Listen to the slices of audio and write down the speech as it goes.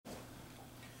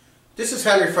This is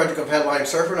Henry Frederick of Headline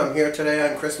Surfer, and I'm here today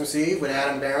on Christmas Eve with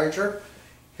Adam Barringer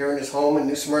here in his home in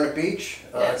New Smyrna Beach.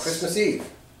 Yes. Christmas Eve.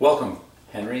 Welcome,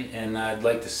 Henry, and I'd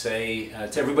like to say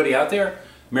to everybody out there,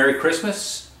 Merry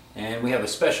Christmas, and we have a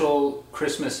special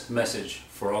Christmas message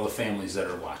for all the families that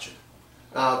are watching.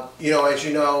 As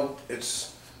you know,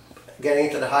 it's getting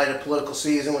into the height of political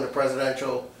season with the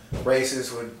presidential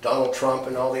races with Donald Trump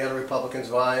and all the other Republicans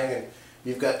vying, and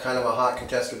you've got kind of a hot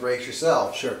contested race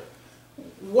yourself. Sure.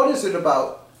 What is it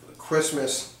about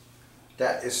Christmas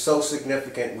that is so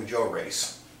significant with your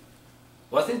race?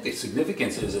 Well, I think the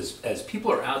significance is as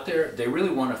people are out there, they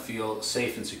really want to feel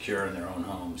safe and secure in their own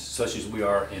homes, such as we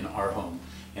are in our home.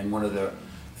 And one of the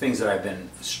things that I've been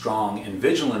strong and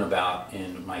vigilant about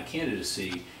in my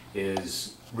candidacy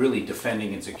is really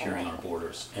defending and securing our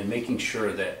borders and making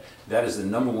sure that that is the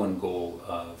 #1 goal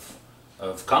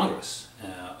of Congress,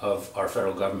 of our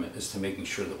federal government, is to making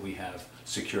sure that we have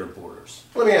secure borders.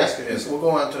 Let me ask you this. We'll go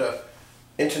on to the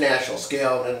international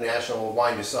scale, and international will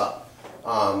wind us up.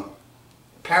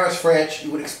 Paris, France,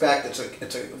 you would expect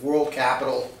it's a world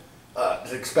capital.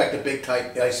 To expect a big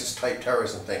type ISIS type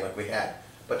terrorism thing like we had.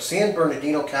 But San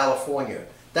Bernardino, California,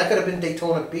 that could have been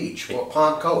Daytona Beach or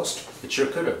Palm Coast. It sure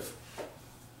could have.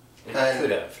 It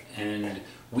could have. And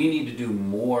we need to do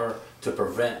more to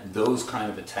prevent those kind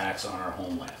of attacks on our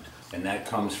homeland. And that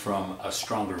comes from a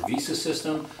stronger visa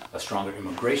system, a stronger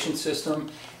immigration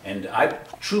system, and I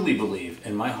truly believe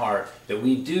in my heart that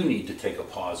we do need to take a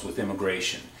pause with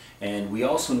immigration. And we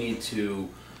also need to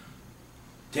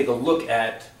take a look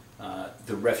at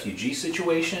the refugee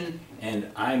situation,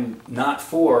 and I'm not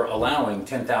for allowing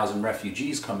 10,000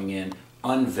 refugees coming in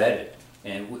unvetted.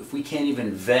 And if we can't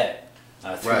even vet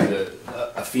through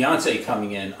a fiance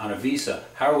coming in on a visa,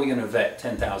 how are we going to vet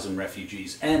 10,000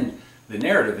 refugees? And the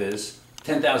narrative is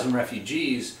 10,000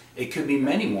 refugees, it could be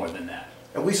many more than that.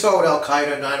 And we saw with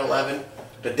Al-Qaeda, 9/11,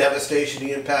 the devastation,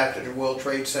 the impact of the World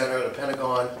Trade Center, the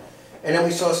Pentagon, and then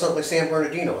we saw something like San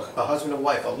Bernardino, a husband and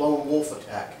wife, a lone wolf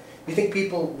attack. You think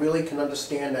people really can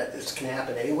understand that this can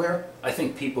happen anywhere? I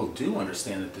think people do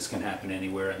understand that this can happen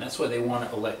anywhere, and that's why they want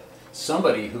to elect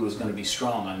somebody who is going to be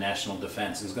strong on national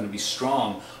defense, is going to be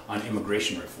strong on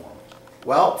immigration reform.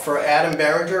 Well, for Adam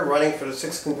Barringer, running for the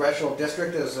 6th Congressional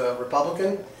District as a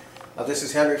Republican, this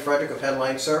is Henry Frederick of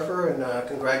Headline Surfer, and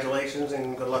congratulations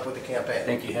and good luck with the campaign.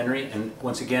 Thank you, Henry, and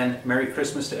once again, Merry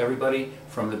Christmas to everybody,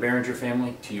 from the Barringer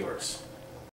family to yours.